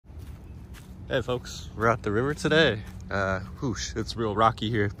Hey folks, we're at the river today. Whoosh, it's real rocky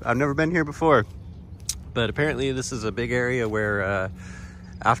here. I've never been here before, but apparently this is a big area where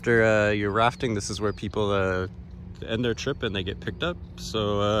after you're rafting, this is where people end their trip and they get picked up.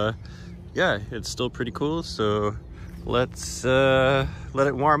 So yeah, it's still pretty cool. So let's let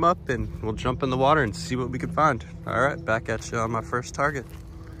it warm up and we'll jump in the water and see what we can find. All right, back at you on my first target.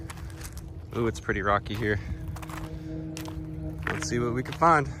 Ooh, it's pretty rocky here. Let's see what we can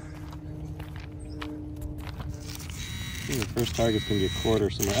find. I think the first target's gonna be a quarter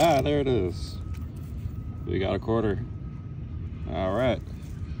somewhere. Ah, there it is. We got a quarter. All right.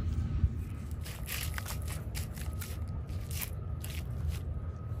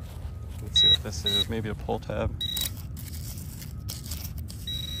 Let's see what this is. Maybe a pull tab.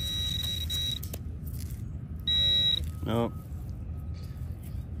 Nope.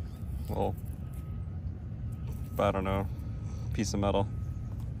 Well, I don't know. Piece of metal.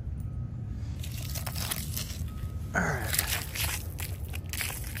 All right.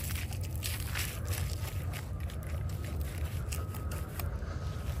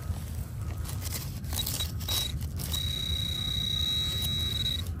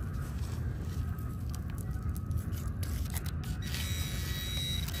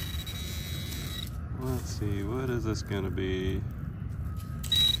 Let's see, what is this gonna be?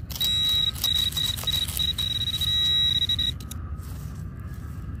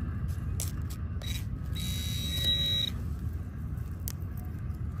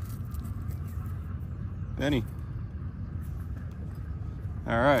 Penny.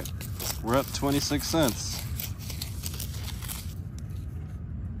 All right, we're up 26 cents.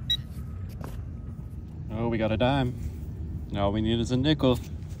 Oh, we got a dime. All we need is a nickel.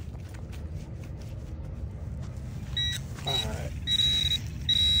 All right.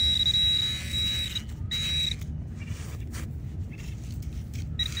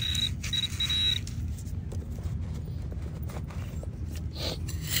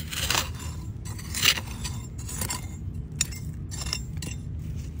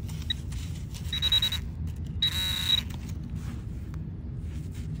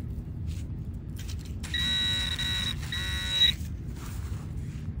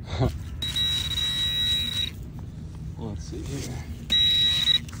 Let's see here.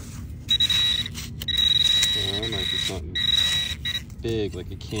 Oh, that might be something big,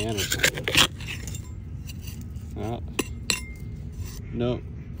 like a can or something. Oh. Nope.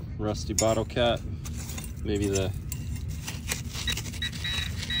 Rusty bottle cap. Maybe the...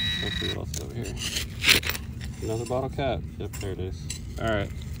 Let's see what else is over here. Another bottle cap. Yep, there it is.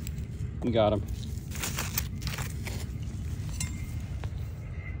 Alright. We got him.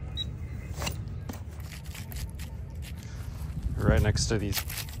 Right next to these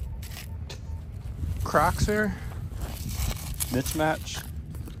Crocs here. Mismatch.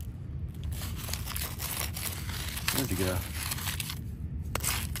 Where'd you go?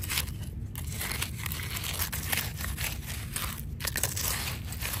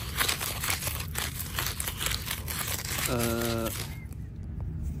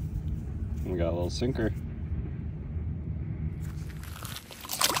 We got a little sinker.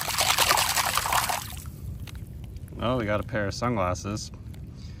 Oh, we got a pair of sunglasses.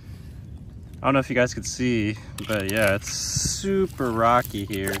 I don't know if you guys could see, but yeah, it's super rocky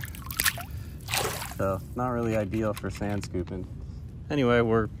here. So, not really ideal for sand scooping. Anyway,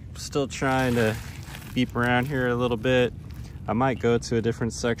 we're still trying to beep around here a little bit. I might go to a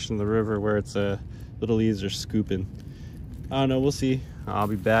different section of the river where it's a little easier scooping. I don't know, we'll see. I'll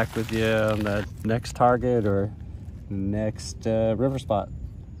be back with you on the next target or next river spot.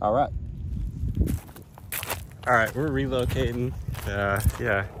 All right. All right, we're relocating.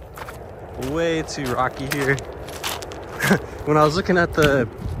 Yeah, way too rocky here. When I was looking at the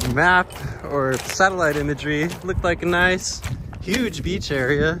map or satellite imagery, it looked like a nice, huge beach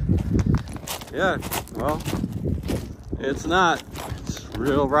area. Yeah, well, it's not. It's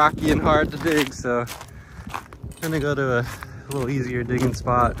real rocky and hard to dig, so I'm gonna go to a little easier digging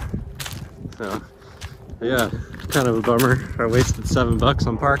spot. So, yeah, kind of a bummer. I wasted $7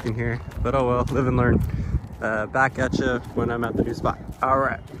 on parking here, but oh well, live and learn. Back at you when I'm at the new spot. All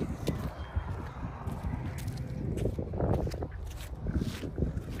right.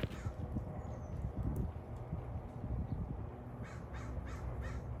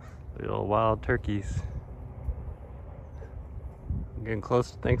 Little wild turkeys. I'm getting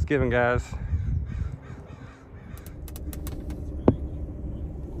close to Thanksgiving, guys.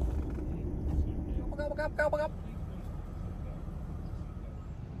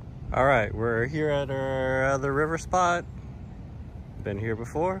 All right, we're here at our other river spot. Been here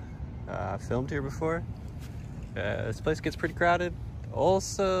before, filmed here before. This place gets pretty crowded.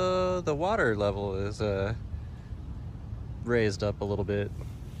 Also, the water level is raised up a little bit.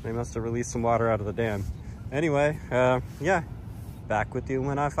 They must have released some water out of the dam. Anyway, yeah, back with you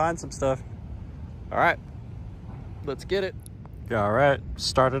when I find some stuff. All right, let's get it. All right,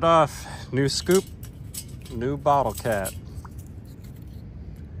 started off. New scoop, new bottle cap.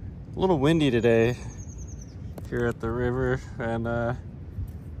 A little windy today here at the river, and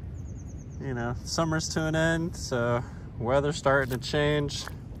you know, summer's to an end, so weather's starting to change.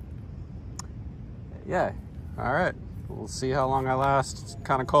 Yeah, all right, we'll see how long I last. It's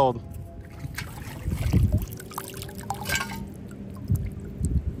kind of cold.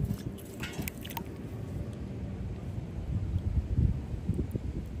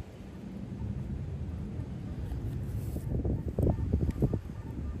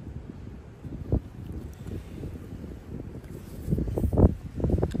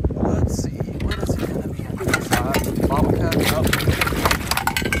 Let's see, what is it gonna be? I think it's bottle cap. Oh.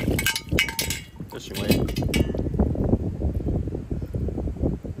 Fishing weight.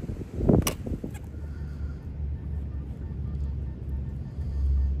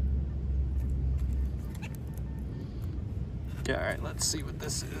 Okay, all right, let's see what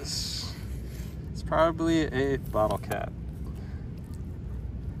this is. It's probably a bottle cap.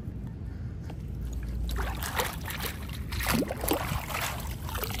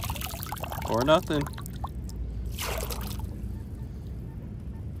 Or nothing.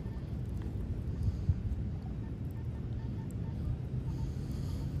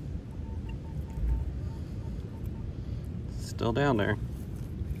 Still down there.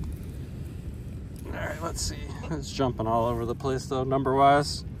 All right, let's see. It's jumping all over the place though, number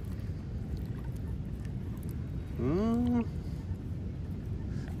wise.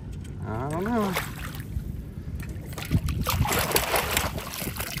 I don't know.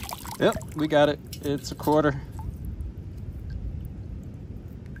 Yep, we got it. It's a quarter.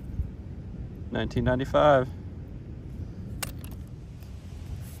 1995.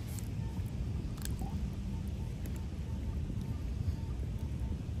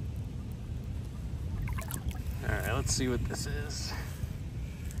 All right, let's see what this is.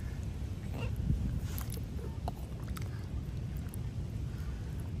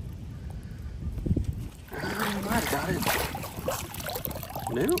 I might have got it.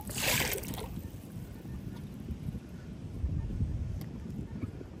 Nope.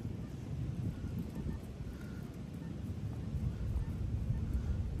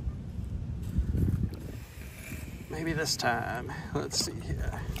 Maybe this time. Let's see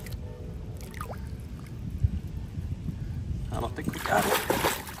here. I don't think we got it.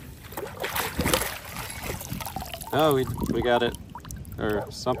 Oh, we got it, or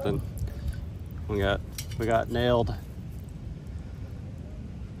something. We got nailed.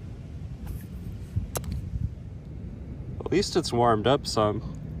 At least it's warmed up some.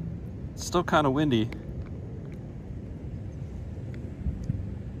 It's still kind of windy,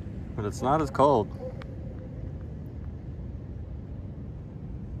 but it's not as cold.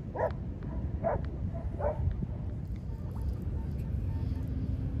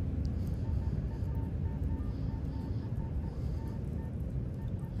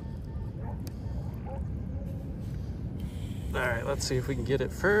 All right, let's see if we can get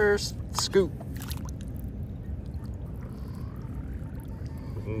it first. Scoop.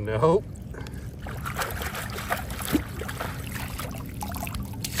 Nope.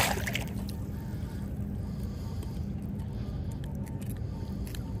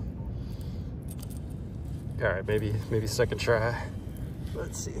 All right, maybe second try.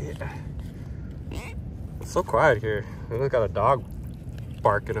 Let's see here. It's so quiet here. We got a dog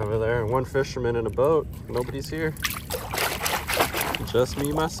barking over there and one fisherman in a boat. Nobody's here. Just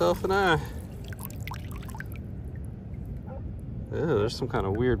me, myself, and I. Ew, there's some kind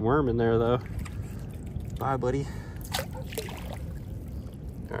of weird worm in there, though. Bye, buddy.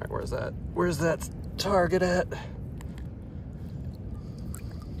 All right, where's that? Where's that target at?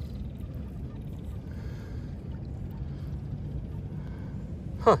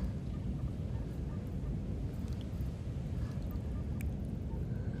 Huh.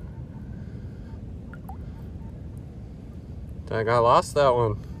 Dang, I lost that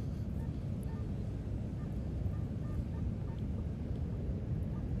one.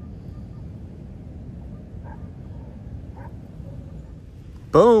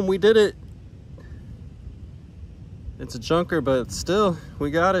 Boom, we did it. It's a junker, but still,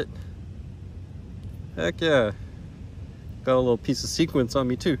 we got it. Heck yeah. Got a little piece of sequence on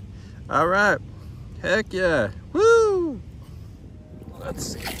me too. All right, heck yeah, woo. Let's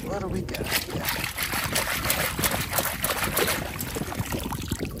see, what do we got here?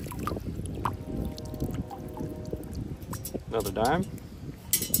 Another dime.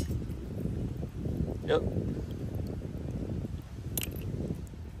 Yep.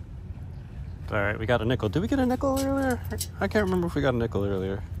 All right, we got a nickel. Did we get a nickel earlier? I can't remember if we got a nickel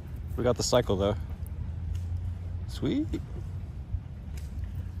earlier. We got the cycle though. Sweet.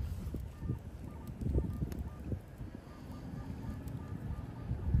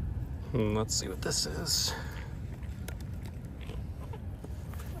 Let's see what this is.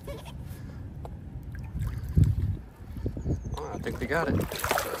 Oh, I think we got it.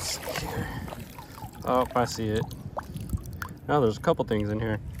 Let's see here. Oh, I see it. Now there's a couple things in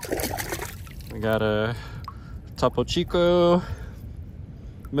here. We got a Topo Chico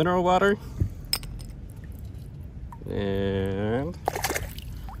mineral water and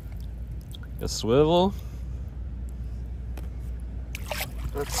a swivel.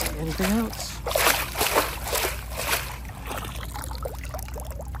 Let's see, anything else?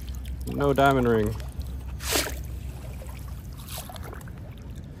 No diamond ring.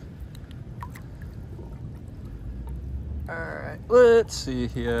 All right, let's see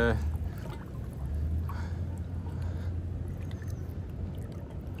here.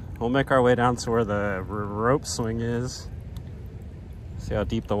 We'll make our way down to where the rope swing is. See how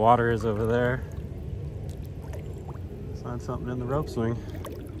deep the water is over there. Find something in the rope swing.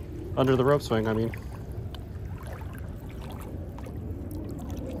 Under the rope swing, I mean.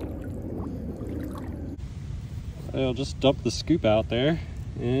 I'll just dump the scoop out there.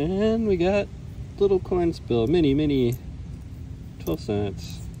 And we got little coin spill, mini 12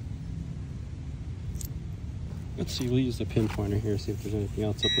 cents. Let's see, we'll use the pinpointer here, see if there's anything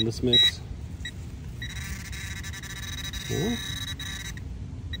else up in this mix. Yeah.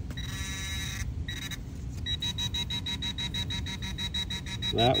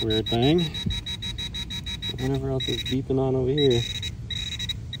 That weird thing. Whatever else is beeping on over here.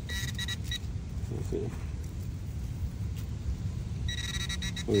 Let's see.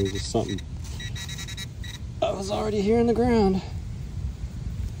 Or is this something that was already here in the ground?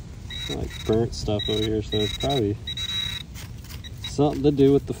 Like burnt stuff over here, so it's probably something to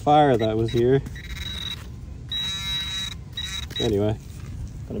do with the fire that was here. Anyway,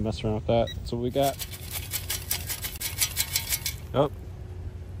 gonna mess around with that. That's what we got. Oh.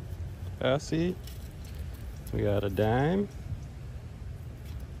 I see. We got a dime.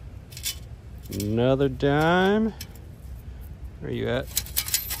 Another dime. Where are you at?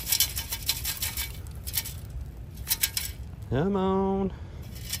 Come on.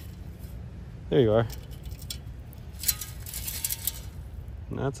 There you are.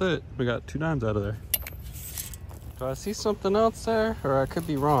 And that's it. We got 2 dimes out of there. Do I see something else there? Or I could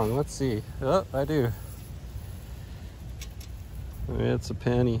be wrong. Let's see. Oh, I do. It's a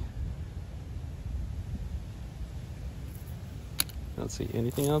penny. Let's see,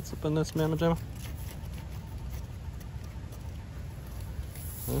 anything else up in this mamma jamma?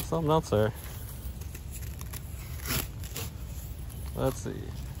 There's something else there. Let's see.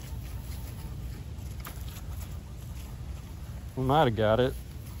 We might have got it.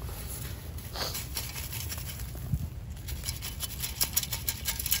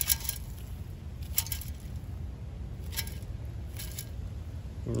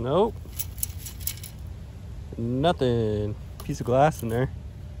 Nope. Nothing. Piece of glass in there.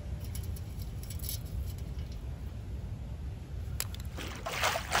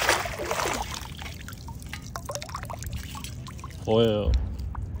 Oil.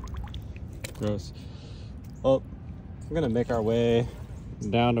 Gross. Well, we're gonna make our way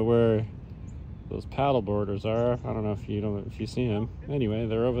down to where those paddle boarders are. I don't know if you see them. Anyway,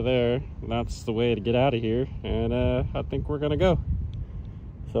 they're over there. That's the way to get out of here, and I think we're gonna go.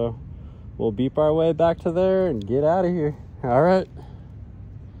 So we'll beep our way back to there and get out of here. All right.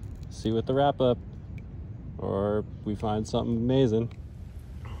 See you at the wrap up, or we find something amazing.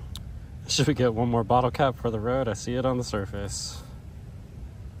 Should we get one more bottle cap for the road? I see it on the surface.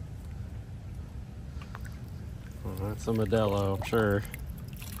 Well, that's a Modelo, I'm sure.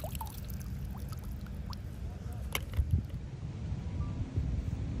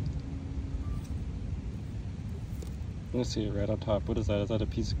 Let's see it right on top. What is that? Is that a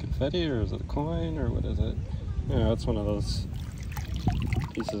piece of confetti, or is it a coin, or what is it? Yeah, it's one of those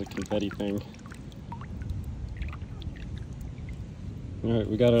pieces of confetti thing. All right,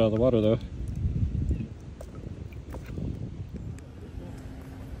 we got it out of the water though.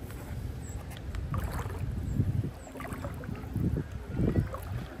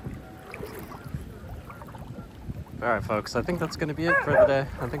 All right, folks, I think that's gonna be it for the day.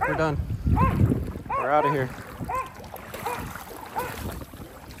 I think we're done. We're out of here.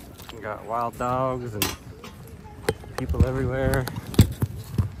 We got wild dogs and people everywhere.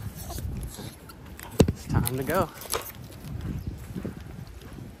 It's time to go.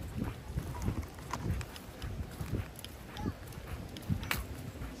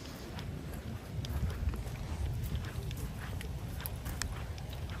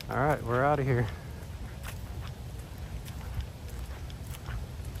 All right, we're out of here.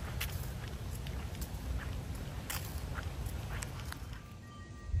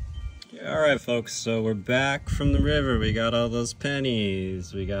 All right, folks, so we're back from the river. We got all those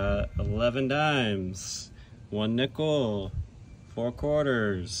pennies. We got 11 dimes, 1 nickel, 4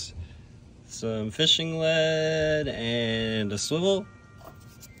 quarters, some fishing lead, and a swivel.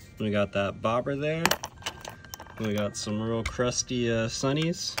 We got that bobber there. We got some real crusty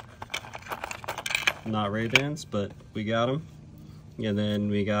sunnies. Not Ray-Bans, but we got them. And then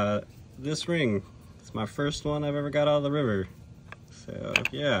we got this ring. It's my first one I've ever got out of the river. So,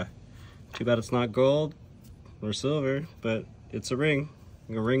 yeah. Too bad it's not gold or silver, but it's a ring.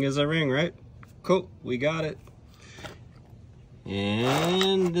 A ring is a ring, right? Cool, we got it.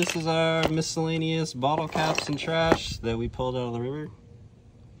 And this is our miscellaneous bottle caps and trash that we pulled out of the river.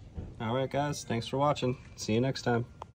 All right, guys, thanks for watching. See you next time.